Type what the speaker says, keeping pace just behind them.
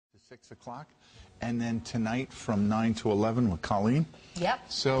6 o'clock. And then tonight from 9 to 11 with Colleen. Yep.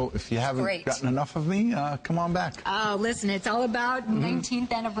 So if you haven't gotten enough of me, come on back. Oh, listen, it's all about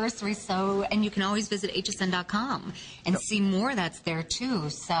 19th anniversary. So, and you can always visit hsn.com and see more that's there too.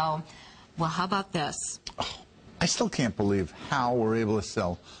 So, well, how about this? Oh, I still can't believe how we're able to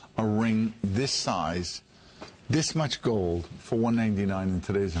sell a ring this size, this much gold for $199 in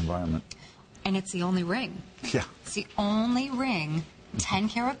today's environment. And it's the only ring. Yeah. It's the only ring, 10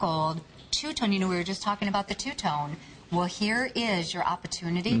 karat gold, two-tone. You know, we were just talking about the two-tone. Well, here is your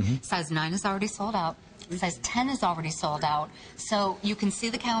opportunity. Size 9 is already sold out. Size 10 is already sold out. So you can see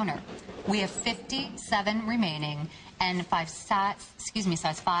the counter. We have 57 remaining, and size 5,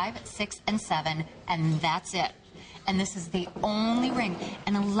 6, and 7, and that's it. And this is the only ring.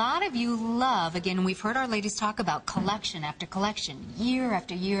 And a lot of you love, again, we've heard our ladies talk about collection after collection, year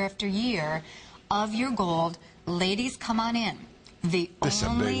after year after year of your gold. Ladies, come on in. The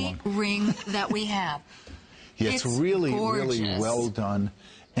only ring that we have. Yeah, it's really, gorgeous. really well done.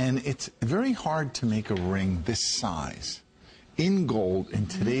 And it's very hard to make a ring this size in gold in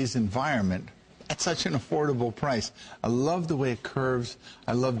today's environment at such an affordable price. I love the way it curves.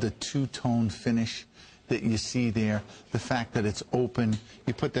 I love the two-tone finish that you see there. The fact that it's open.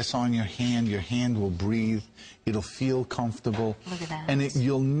 You put this on your hand will breathe. It'll feel comfortable. Look at that. And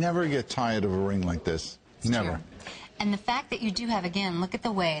you'll never get tired of a ring like this. It's never. True. And the fact that you do have, again, look at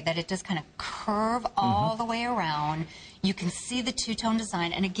the way that it does kind of curve all the way around. You can see the two-tone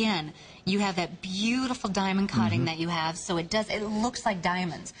design. And again, you have that beautiful diamond cutting that you have. So it looks like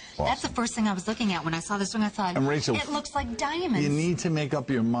diamonds. Awesome. That's the first thing I was looking at when I saw this ring. I thought, and Rachel, it looks like diamonds. You need to make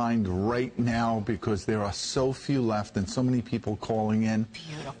up your mind right now because there are so few left and so many people calling in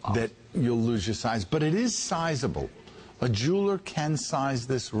that you'll lose your size. But it is sizable. A jeweler can size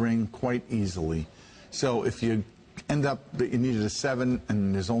this ring quite easily. So if you end up that you needed a 7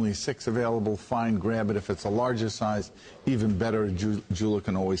 and there's only 6 available, fine, grab it. If it's a larger size, even better, a jeweler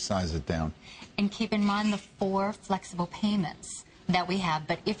can always size it down. And keep in mind the 4 flexible payments that we have.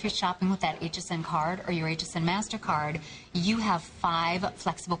 But if you're shopping with that HSN card or your HSN MasterCard, you have 5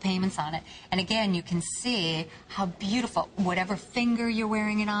 flexible payments on it. And again, you can see how beautiful, whatever finger you're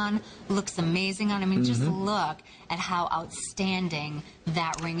wearing it on, looks amazing on. I mean, just look at how outstanding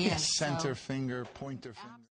that ring is. Center finger, pointer finger.